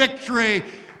is the victory.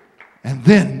 And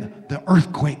then the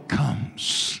earthquake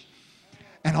comes.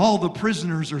 And all the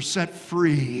prisoners are set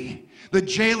free. The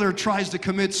jailer tries to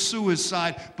commit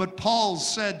suicide, but Paul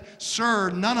said, "Sir,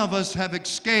 none of us have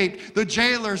escaped." The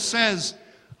jailer says,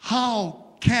 "How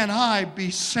can I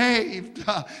be saved?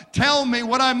 Tell me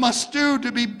what I must do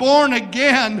to be born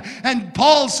again." And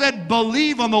Paul said,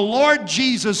 "Believe on the Lord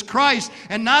Jesus Christ,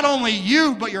 and not only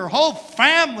you, but your whole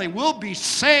family will be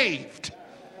saved."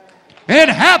 It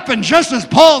happened just as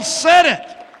Paul said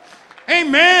it.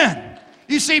 Amen.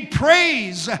 You see,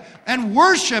 praise and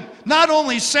worship not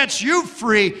only sets you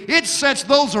free, it sets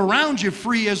those around you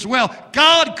free as well.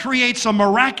 God creates a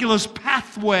miraculous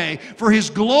pathway for His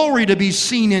glory to be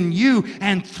seen in you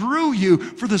and through you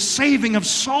for the saving of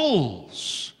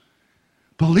souls.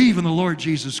 Believe in the Lord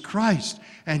Jesus Christ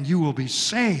and you will be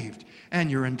saved,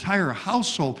 and your entire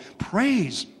household.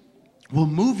 Praise will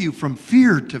move you from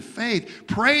fear to faith.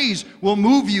 Praise will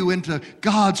move you into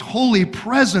God's holy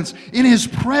presence. In His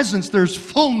presence there's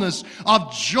fullness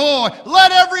of joy.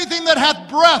 Let everything that hath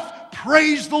breath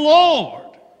praise the Lord.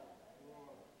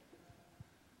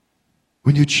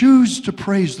 When you choose to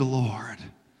praise the Lord,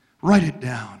 write it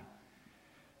down.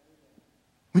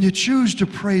 When you choose to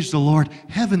praise the Lord,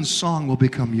 heaven's song will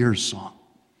become your song.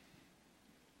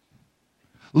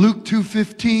 Luke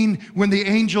 2:15, when the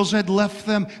angels had left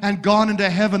them and gone into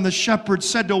heaven, the shepherds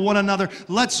said to one another,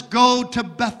 "Let's go to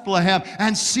Bethlehem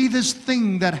and see this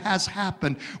thing that has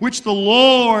happened, which the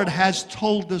Lord has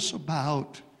told us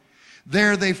about."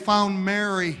 There they found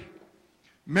Mary,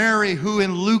 who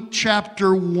in Luke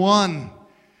chapter 1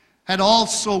 had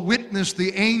also witnessed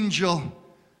the angel.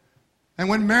 And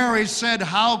when Mary said,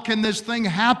 "How can this thing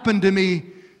happen to me,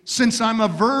 since I'm a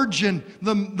virgin?"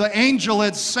 The angel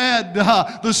had said,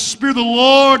 "The Spirit of the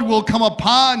Lord will come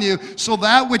upon you, so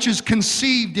that which is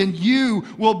conceived in you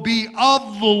will be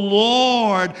of the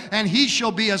Lord, and He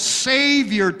shall be a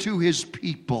Savior to His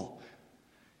people."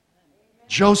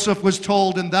 Joseph was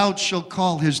told, "And thou shalt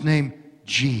call His name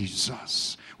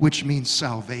Jesus," which means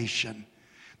salvation.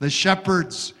 The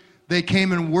shepherds, they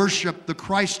came and worshiped the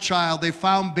Christ child. They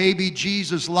found baby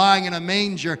Jesus lying in a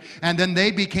manger, and then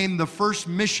they became the first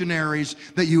missionaries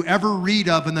that you ever read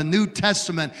of in the New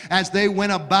Testament as they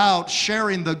went about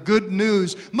sharing the good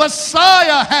news.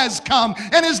 Messiah has come,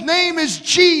 and His name is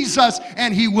Jesus,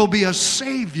 and He will be a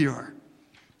Savior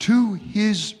to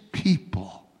His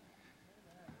people.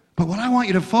 But what I want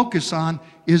you to focus on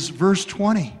is verse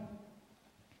 20.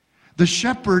 The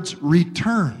shepherds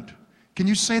returned. Can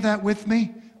you say that with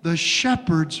me? The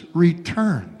shepherds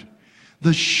returned.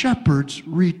 The shepherds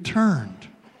returned.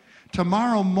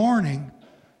 Tomorrow morning,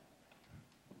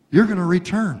 you're going to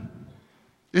return.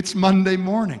 It's Monday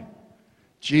morning.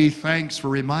 Gee, thanks for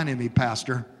reminding me,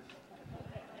 Pastor.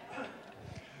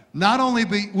 Not only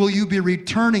will you be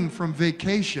returning from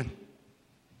vacation,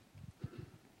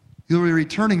 you'll be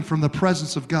returning from the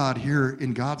presence of God here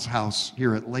in God's house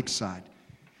here at Lakeside.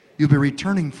 You'll be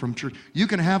returning from church. You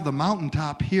can have the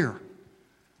mountaintop here.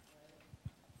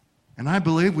 And I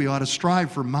believe we ought to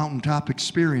strive for mountaintop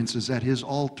experiences at His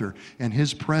altar and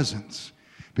His presence,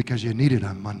 because you need it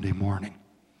on Monday morning.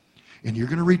 And you're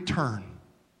going to return.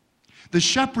 The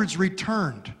shepherds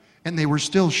returned, and they were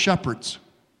still shepherds.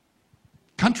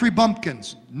 Country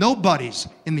bumpkins, nobodies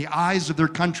in the eyes of their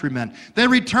countrymen. They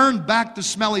returned back to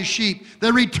smelly sheep.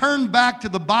 They returned back to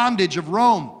the bondage of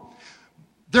Rome.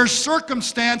 Their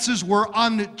circumstances were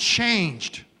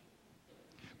unchanged,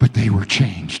 but they were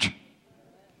changed.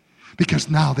 Because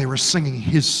now they were singing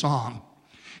His song.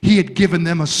 He had given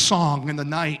them a song in the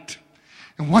night.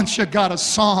 And once you got a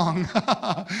song,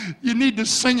 you need to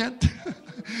sing it.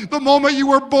 The moment you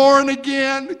were born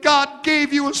again, God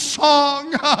gave you a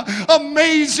song.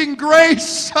 Amazing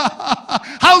grace.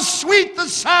 How sweet the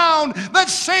sound that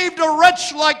saved a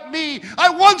wretch like me. I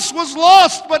once was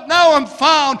lost, but now I'm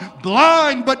found.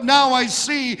 Blind, but now I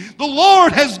see. The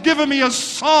Lord has given me a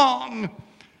song.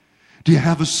 Do you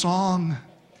have a song?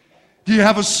 Do you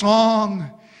have a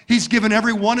song? He's given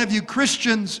every one of you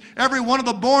Christians, every one of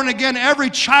the born again, every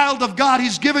child of God,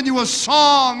 He's given you a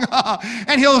song.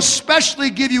 And He'll especially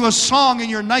give you a song in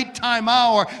your nighttime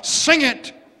hour. Sing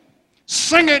it.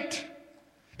 Sing it.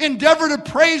 Endeavor to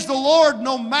praise the Lord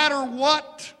no matter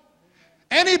what.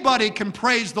 Anybody can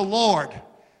praise the Lord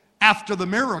after the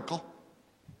miracle.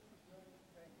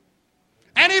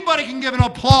 Anybody can give an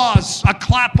applause, a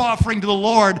clap offering to the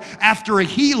Lord after a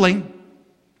healing.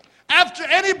 After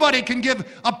anybody can give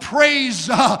a praise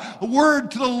word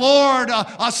to the Lord,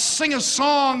 sing a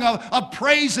song of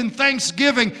praise and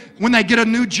thanksgiving when they get a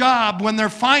new job, when their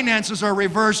finances are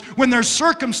reversed, when their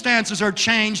circumstances are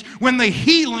changed, when the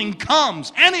healing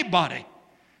comes. Anybody.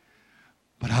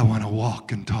 But I want to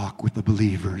walk and talk with the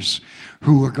believers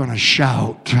who are going to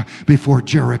shout before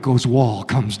Jericho's wall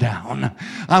comes down.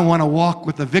 I want to walk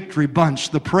with the victory bunch,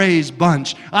 the praise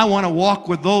bunch. I want to walk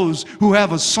with those who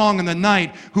have a song in the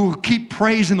night, who keep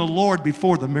praising the Lord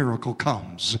before the miracle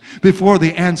comes, before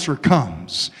the answer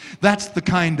comes. That's the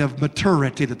kind of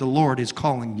maturity that the Lord is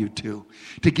calling you to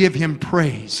give Him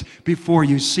praise before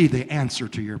you see the answer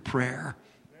to your prayer.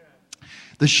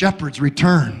 The shepherds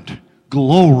returned,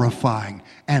 glorifying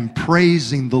and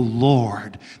praising the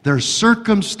Lord. Their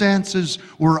circumstances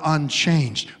were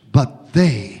unchanged, but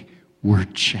they were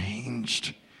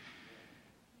changed.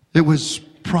 It was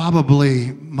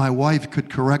probably, my wife could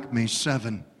correct me,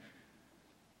 7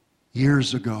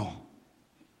 years ago.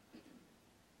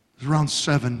 It was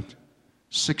around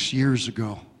 6 years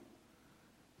ago.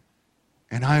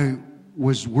 And I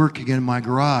was working in my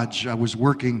garage. I was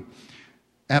working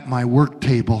at my work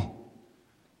table.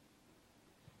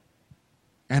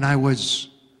 And I was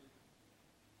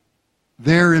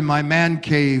there in my man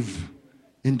cave,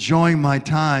 enjoying my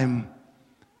time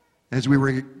as we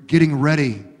were getting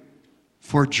ready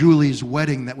for Julie's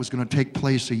wedding that was going to take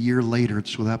place a year later.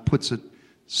 So that puts it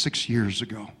 6 years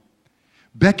ago.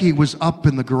 Becky was up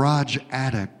in the garage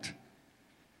attic.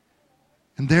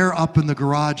 And there up in the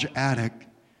garage attic,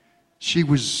 she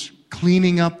was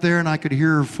cleaning up there, and I could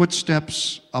hear her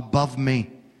footsteps above me.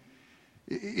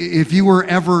 If you were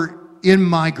ever in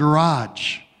my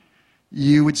garage,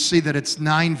 you would see that it's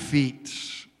 9 feet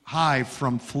high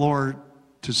from floor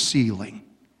to ceiling.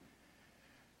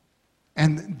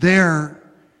 And there,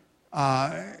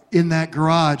 in that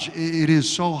garage, it is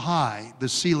so high, the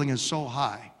ceiling is so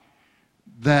high,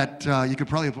 that you could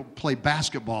probably play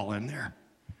basketball in there.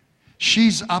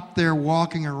 She's up there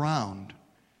walking around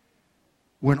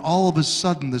when all of a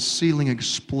sudden the ceiling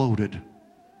exploded.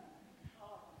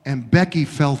 And Becky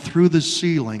fell through the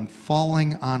ceiling,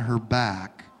 falling on her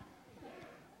back.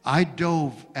 I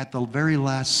dove at the very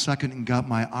last second and got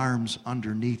my arms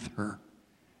underneath her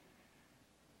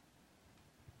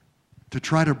to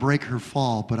try to break her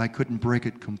fall, but I couldn't break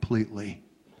it completely.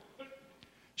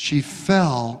 She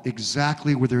fell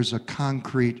exactly where there's a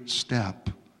concrete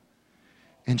step,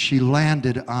 and she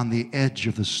landed on the edge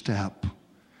of the step.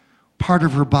 Part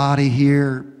of her body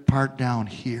here, part down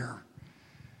here.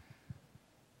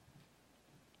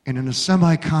 And in a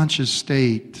semi-conscious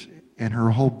state, and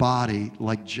her whole body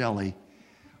like jelly,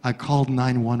 I called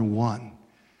 911.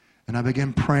 And I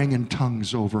began praying in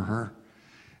tongues over her.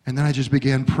 And then I just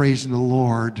began praising the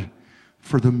Lord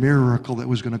for the miracle that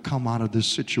was going to come out of this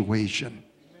situation.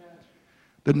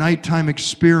 The nighttime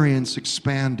experience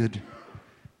expanded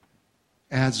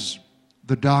as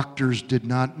the doctors did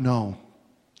not know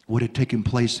what had taken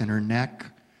place in her neck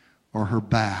or her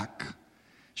back.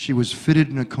 She was fitted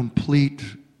in a complete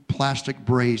plastic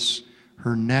brace,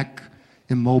 her neck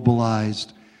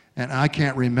immobilized, and I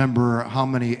can't remember how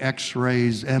many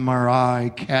x-rays,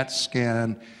 MRI, CAT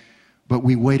scan, but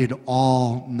we waited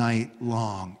all night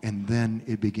long, and then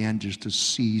it began just to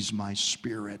seize my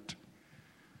spirit.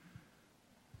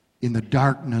 In the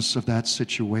darkness of that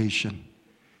situation,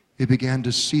 it began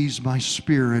to seize my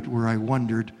spirit where I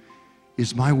wondered,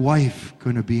 is my wife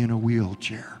going to be in a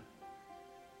wheelchair?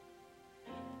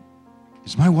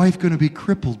 Is my wife going to be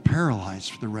crippled,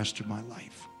 paralyzed for the rest of my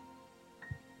life?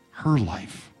 Her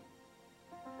life.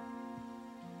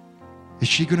 Is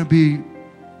she going to be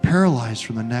paralyzed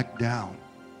from the neck down?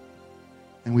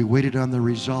 And we waited on the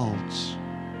results.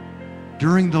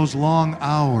 During those long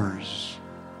hours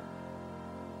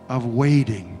of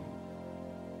waiting.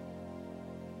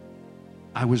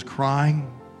 I was crying,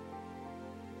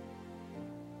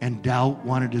 and doubt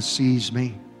wanted to seize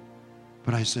me,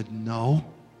 but I said no.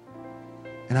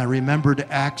 And I remembered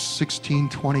Acts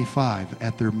 16:25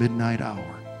 at their midnight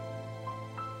hour.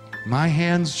 My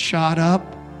hands shot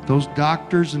up. Those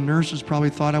doctors and nurses probably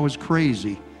thought I was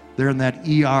crazy there in that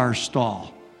ER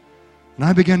stall. And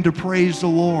I began to praise the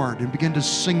Lord and began to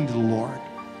sing to the Lord.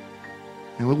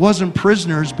 And it wasn't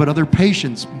prisoners, but other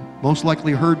patients most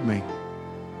likely heard me.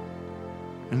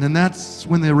 And then that's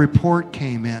when the report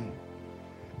came in.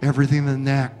 Everything in the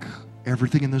neck,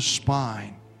 everything in the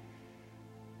spine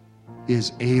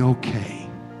is A-okay.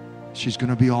 She's going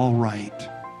to be all right.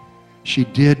 She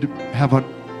did have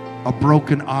a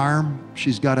broken arm.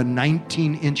 She's got a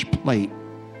 19-inch plate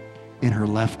in her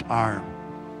left arm.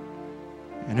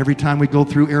 And every time we go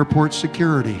through airport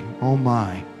security, oh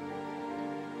my.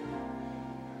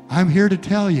 I'm here to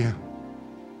tell you,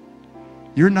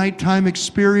 your nighttime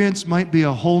experience might be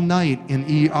a whole night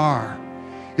in ER.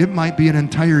 It might be an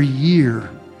entire year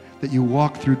that you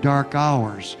walk through dark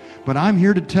hours. But I'm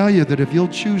here to tell you that if you'll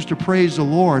choose to praise the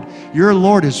Lord, your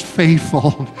Lord is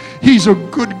faithful. He's a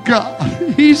good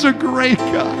God. He's a great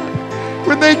God.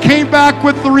 When they came back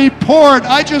with the report,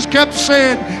 I just kept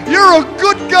saying, you're a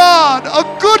good God,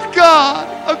 a good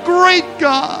God, a great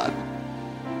God.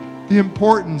 The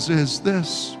importance is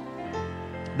this.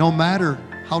 No matter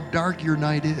how dark your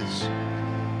night is,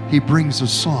 He brings a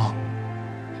song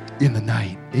in the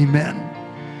night. Amen.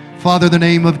 Father, in the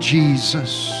name of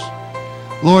Jesus,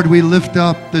 Lord, we lift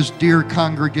up this dear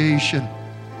congregation.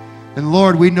 And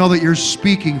Lord, we know that you're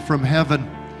speaking from heaven.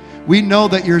 We know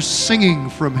that you're singing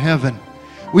from heaven.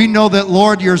 We know that,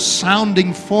 Lord, you're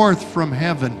sounding forth from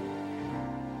heaven.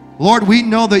 Lord, we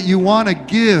know that you want to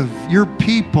give your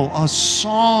people a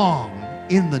song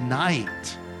in the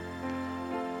night.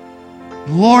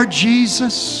 Lord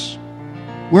Jesus,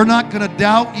 we're not going to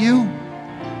doubt you.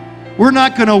 We're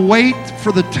not going to wait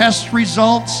for the test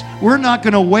results. We're not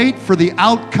going to wait for the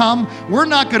outcome. We're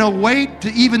not going to wait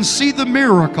to even see the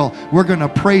miracle. We're going to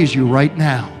praise you right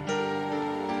now.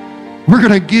 We're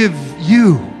going to give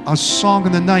you a song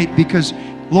in the night because,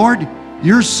 Lord,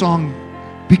 your song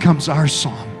becomes our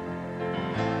song.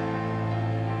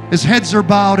 As heads are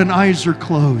bowed and eyes are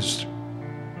closed,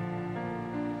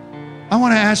 I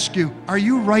want to ask you, are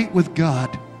you right with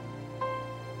God?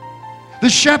 The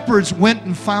shepherds went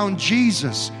and found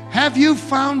Jesus. Have you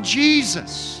found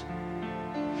Jesus?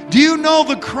 Do you know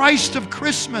the Christ of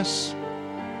Christmas?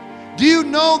 Do you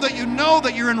know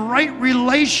that you're in right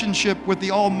relationship with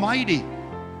the Almighty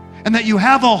and that you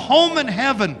have a home in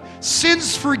heaven,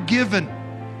 sins forgiven,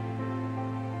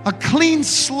 a clean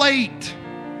slate?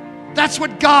 That's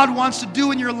what God wants to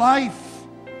do in your life.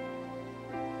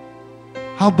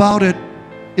 How about it?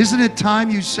 Isn't it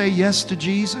time you say yes to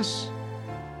Jesus?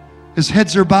 As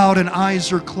heads are bowed and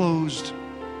eyes are closed,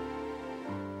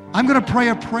 I'm going to pray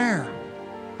a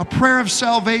prayer of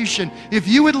salvation. If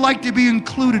you would like to be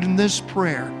included in this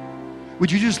prayer,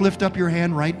 would you just lift up your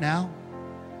hand right now?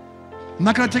 I'm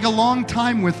not going to take a long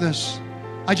time with this.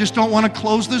 I just don't want to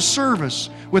close this service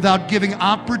without giving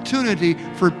opportunity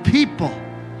for people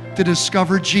to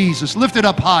discover Jesus. Lift it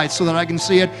up high so that I can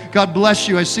see it. God bless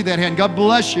you. I see that hand. God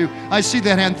bless you. I see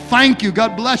that hand. Thank you.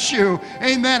 God bless you.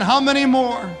 Amen. How many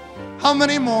more? How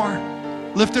many more?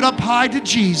 Lift it up high to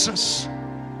Jesus.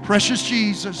 Precious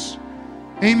Jesus.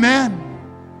 Amen.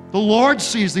 The Lord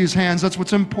sees these hands. That's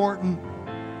what's important.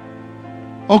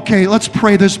 Okay, let's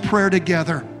pray this prayer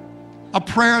together. A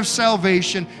prayer of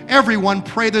salvation. Everyone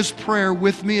pray this prayer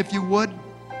with me if you would.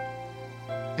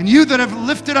 And you that have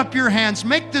lifted up your hands,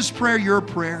 make this prayer your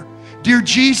prayer. Dear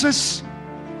Jesus,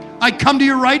 I come to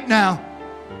you right now,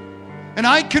 and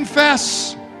I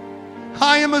confess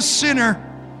I am a sinner,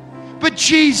 but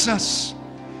Jesus,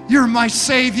 you're my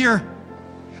Savior.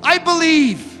 I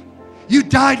believe you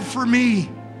died for me,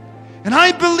 and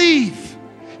I believe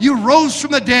you rose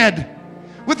from the dead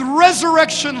with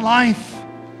resurrection life.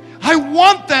 I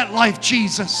want that life,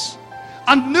 Jesus,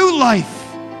 a new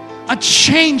life, a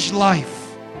changed life.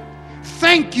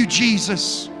 Thank you,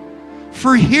 Jesus,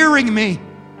 for hearing me,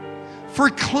 for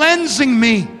cleansing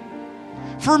me,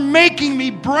 for making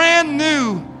me brand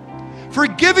new, for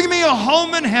giving me a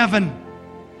home in heaven.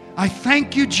 I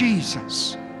thank you,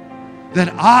 Jesus,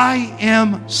 that I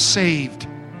am saved.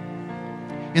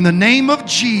 In the name of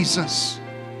Jesus,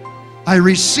 I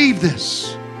receive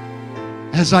this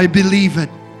as I believe it.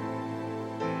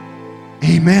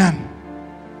 Amen.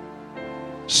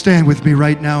 Stand with me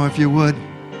right now if you would.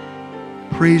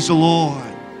 Praise the Lord.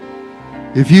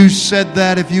 If you said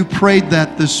that, if you prayed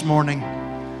that this morning,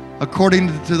 According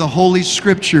to the Holy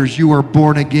Scriptures, you are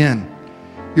born again.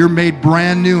 You're made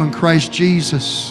brand new in Christ Jesus.